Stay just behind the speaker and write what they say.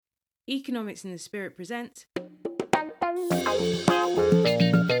Economics in the Spirit presents.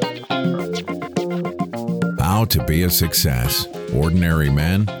 How to be a success. Ordinary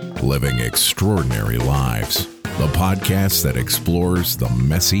men living extraordinary lives. The podcast that explores the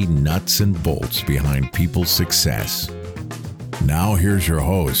messy nuts and bolts behind people's success. Now here's your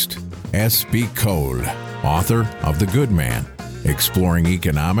host, S.B. Cole, author of The Good Man, Exploring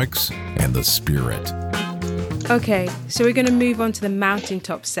Economics and the Spirit. Okay, so we're going to move on to the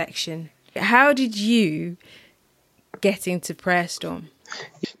Mountaintop section. How did you get into Prayer Storm?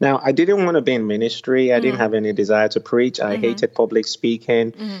 Now, I didn't want to be in ministry. I didn't have any desire to preach. I hated public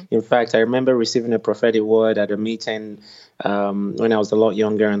speaking. In fact, I remember receiving a prophetic word at a meeting when I was a lot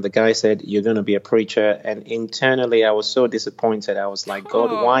younger, and the guy said, "You're going to be a preacher." And internally, I was so disappointed. I was like,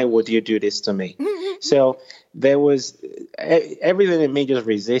 God, why would you do this to me? So there was everything in me just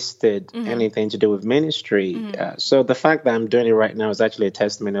resisted anything to do with ministry. So the fact that I'm doing it right now is actually a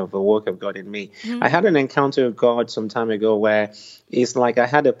testament of the work of God in me. I had an encounter with God some time ago where it's like I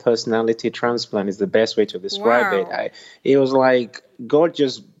had a personality transplant is the best way to describe it. It was like God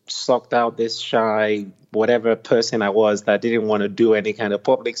just sucked out this shy whatever person I was that didn't want to do any kind of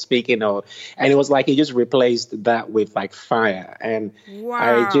public speaking and it was like he just replaced that with like fire. And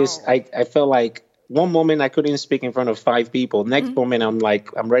I felt like one moment I couldn't speak in front of 5 people. Next moment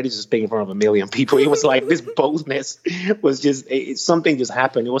I'm ready to speak in front of 1 million people. It was like this boldness was just something just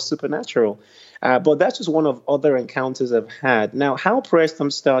happened. It was supernatural. But that's just one of other encounters I've had. Now, how Prayer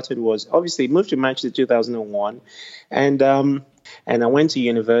Storm started was obviously moved to Manchester 2001, and I went to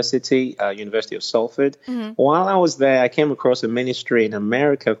university, University of Salford. While I was there, I came across a ministry in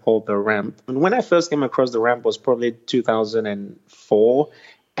America called The Ramp. And when I first came across The Ramp was probably 2004.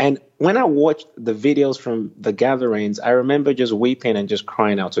 And when I watched the videos from the gatherings, I remember just weeping and just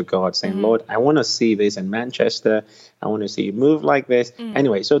crying out to God, saying, Lord, I want to see this in Manchester. I want to see you move like this.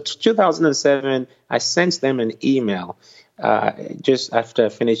 Anyway, so 2007, I sent them an email just after I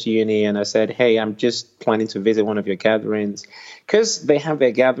finished uni. And I said, hey, I'm just planning to visit one of your gatherings, because they have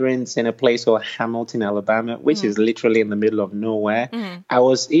their gatherings in a place called Hamilton, Alabama, which is literally in the middle of nowhere. I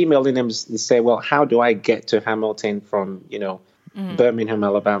was emailing them to say, well, how do I get to Hamilton from, Birmingham,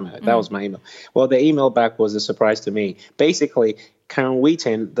 Alabama? That was my email. Well, the email back was a surprise to me. Basically, Karen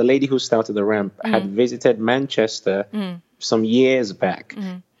Wheaton, the lady who started The Ramp, had visited Manchester some years back.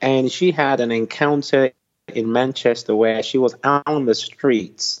 And she had an encounter in Manchester where she was out on the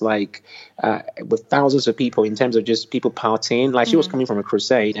streets, with thousands of people, in terms of just people partying. Like she was coming from a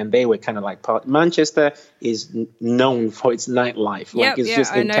crusade, and they were kind of like Manchester is known for its nightlife. It's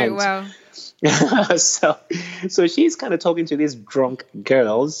just intense. I know well. So she's kind of talking to these drunk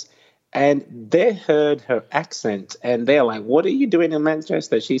girls, and they heard her accent, and they're like, "What are you doing in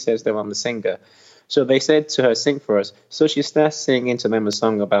Manchester?" She says, "I'm the singer." So they said to her, "Sing for us." So she starts singing to them a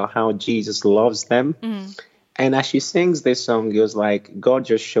song about how Jesus loves them. And as she sings this song, it was like God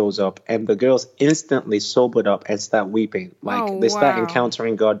just shows up, and the girls instantly sobered up and start weeping. They start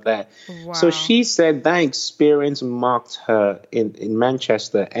encountering God there. So she said that experience marked her in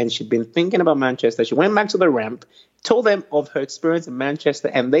Manchester, and she'd been thinking about Manchester. She went back to The Ramp, told them of her experience in Manchester,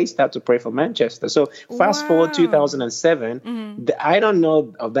 and they started to pray for Manchester. So fast forward 2007, I don't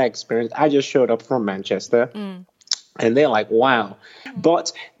know of that experience. I just showed up from Manchester. And they're like, wow.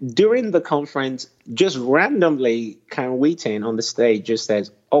 But during the conference, just randomly, Karen Wheaton on the stage just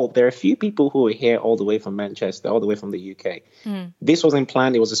says, oh, there are a few people who are here all the way from Manchester, all the way from the UK. This wasn't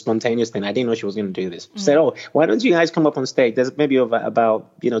planned. It was a spontaneous thing. I didn't know she was going to do this. She said, oh, why don't you guys come up on stage? There's maybe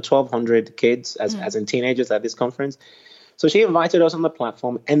about 1,200 kids as in teenagers at this conference. So she invited us on the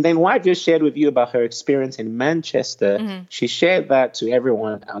platform. And then what I just shared with you about her experience in Manchester, she shared that to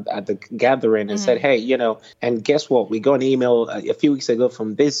everyone at the gathering and said, hey, and guess what? We got an email a few weeks ago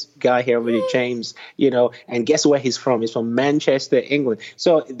from this guy here, James, and guess where he's from? He's from Manchester, England.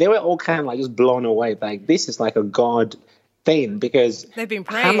 So they were all kind of like just blown away. Like, this is like a God thing, because they've been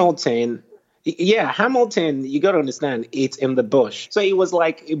praying. Hamilton, you got to understand, it's in the bush. So it was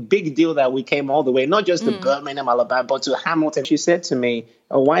like a big deal that we came all the way, not just to Birmingham, Alabama, but to Hamilton. She said to me,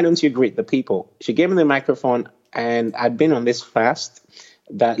 oh, why don't you greet the people? She gave me the microphone, and I'd been on this fast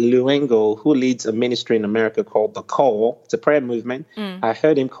that Lou Engle, who leads a ministry in America called The Call, it's a prayer movement. I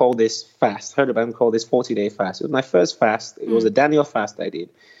heard him call this fast, heard about him call this 40-day fast. It was my first fast. It was a Daniel fast I did.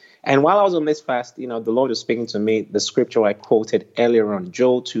 And while I was on this fast, the Lord was speaking to me, the scripture I quoted earlier on,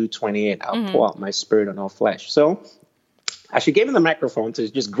 Joel 2:28, I'll pour out my spirit on all flesh. So as she gave me the microphone to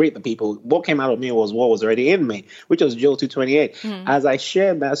just greet the people, what came out of me was what was already in me, which was Joel 2:28. As I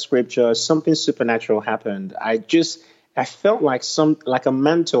shared that scripture, something supernatural happened. I felt like a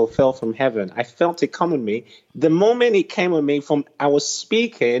mantle fell from heaven. I felt it come on me. The moment it came on me, from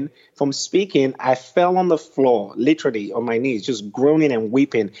speaking, I fell on the floor, literally on my knees, just groaning and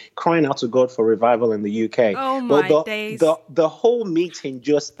weeping, crying out to God for revival in the UK. Oh my days. The whole meeting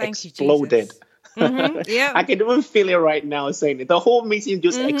just exploded. Yeah. I can even feel it right now saying it. The whole meeting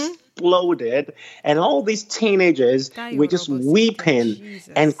just exploded, and all these teenagers were just weeping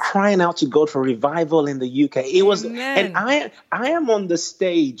and crying out to God for revival in the UK. It was, and I am on the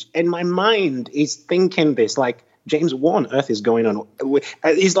stage, and my mind is thinking this, like, James, what on earth is going on?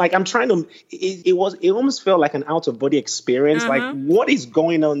 It's like I'm trying to. It almost felt like an out of body experience. Like, what is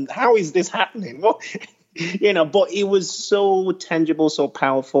going on? How is this happening? What? But it was so tangible, so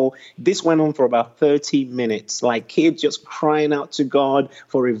powerful. This went on for about 30 minutes, like kids just crying out to God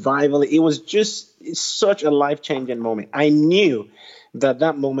for revival. It was just such a life-changing moment. I knew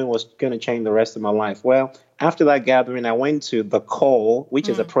that moment was going to change the rest of my life. Well, after that gathering, I went to The Call, which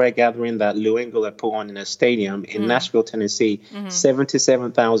is a prayer gathering that Lou Engle had put on in a stadium in Nashville, Tennessee.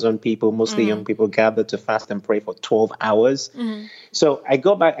 77,000 people, mostly young people, gathered to fast and pray for 12 hours. So I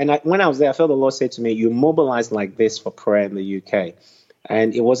go back, and when I was there, I felt the Lord say to me, you mobilize like this for prayer in the UK.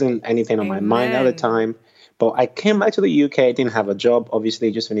 And it wasn't anything on my mind at the time. But I came back to the UK. I didn't have a job, obviously,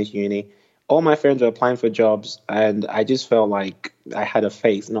 just finished uni. All my friends were applying for jobs, and I just felt like I had a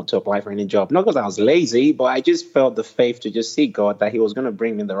faith not to apply for any job. Not because I was lazy, but I just felt the faith to just see God that he was going to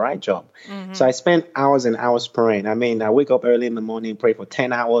bring me the right job. So I spent hours and hours praying. I mean, I wake up early in the morning, pray for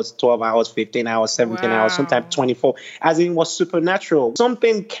 10 hours, 12 hours, 15 hours, 17 hours, sometimes 24, as in it was supernatural.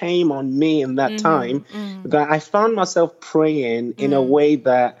 Something came on me in that time that I found myself praying in a way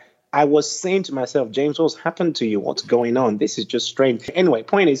that I was saying to myself, James, what's happened to you? What's going on? This is just strange. Anyway,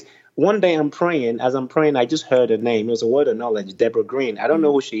 point is, one day I'm praying. As I'm praying, I just heard a name. It was a word of knowledge, Deborah Green. I don't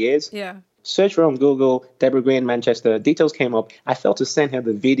know who she is. Yeah. Search her on Google, Deborah Green, Manchester. Details came up. I felt to send her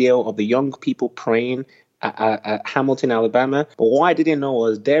the video of the young people praying at Hamilton, Alabama. But what I didn't know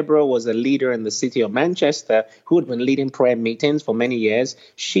was Deborah was a leader in the city of Manchester who had been leading prayer meetings for many years.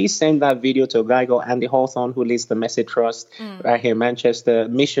 She sent that video to a guy called Andy Hawthorne, who leads the Message Trust right here in Manchester,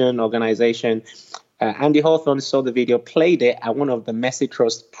 mission organization. Andy Hawthorne saw the video, played it at one of the Message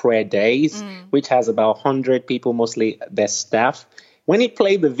Trust prayer days, which has about 100 people, mostly their staff. When he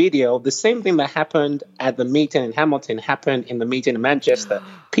played the video, the same thing that happened at the meeting in Hamilton happened in the meeting in Manchester.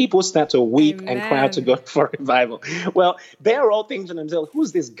 People start to weep and cry out to God for revival. Well, they're all thinking to themselves,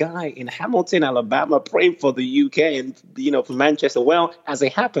 who's this guy in Hamilton, Alabama, praying for the UK and, for Manchester? Well, as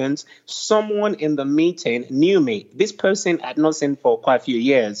it happens, someone in the meeting knew me. This person had not seen for quite a few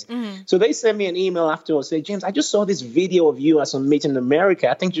years. So they sent me an email afterwards, say, James, I just saw this video of you at some meeting in America.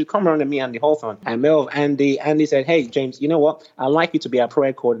 I think you should come around to me, Andy Hawthorne. I mailed Andy. Andy said, hey, James, you know what? I'd like you to be our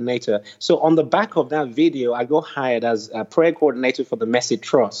prayer coordinator. So on the back of that video, I got hired as a prayer coordinator for the Message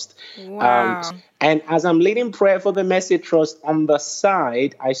Trust. Wow. And as I'm leading prayer for the Message Trust on the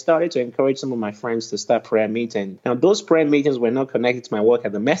side, I started to encourage some of my friends to start prayer meetings. Now, those prayer meetings were not connected to my work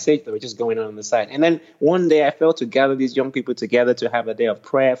at the Message. They were just going on the side. And then one day I felt to gather these young people together to have a day of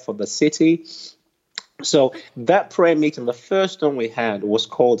prayer for the city. So that prayer meeting, the first one we had was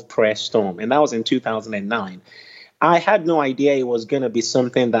called Prayer Storm. And that was in 2009. I had no idea it was going to be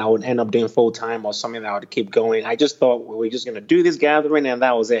something that I would end up doing full time or something that I would keep going. I just thought we were just going to do this gathering and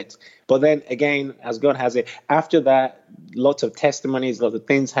that was it. But then again, as God has it, after that, lots of testimonies, lots of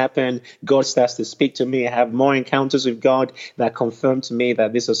things happen. God starts to speak to me. I have more encounters with God that confirmed to me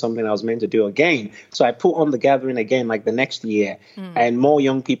that this was something I was meant to do again. So I put on the gathering again, like the next year, and more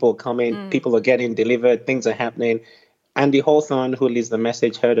young people come in. People are getting delivered. Things are happening. Andy Hawthorne, who leads the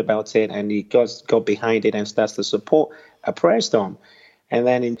Message, heard about it, and he got behind it and starts to support a prayer storm. And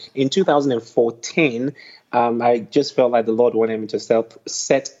then in 2014, I just felt like the Lord wanted me to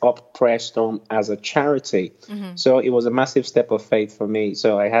set up Prayer Storm as a charity. So it was a massive step of faith for me.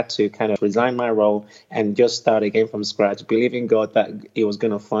 So I had to kind of resign my role and just start again from scratch, believing God that he was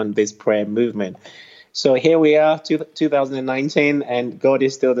going to fund this prayer movement. So here we are, 2019, and God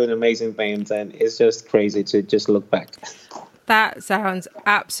is still doing amazing things, and it's just crazy to just look back. That sounds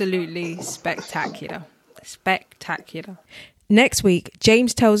absolutely spectacular. Spectacular. Next week,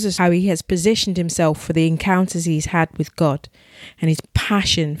 James tells us how he has positioned himself for the encounters he's had with God and his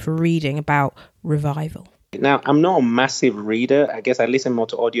passion for reading about revival. Now, I'm not a massive reader. I guess I listen more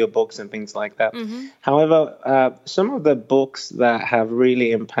to audiobooks and things like that. However, some of the books that have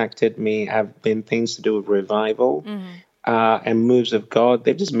really impacted me have been things to do with revival and moves of God.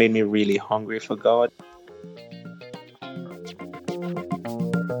 They've just made me really hungry for God.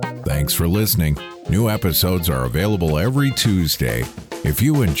 Thanks for listening. New episodes are available every Tuesday. If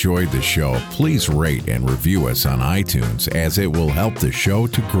you enjoyed the show, please rate and review us on iTunes, as it will help the show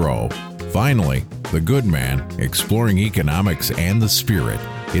to grow. Finally, The Good Man, Exploring Economics and the Spirit,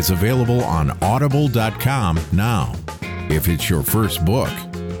 is available on audible.com now. If it's your first book,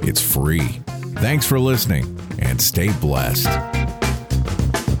 it's free. Thanks for listening, and stay blessed.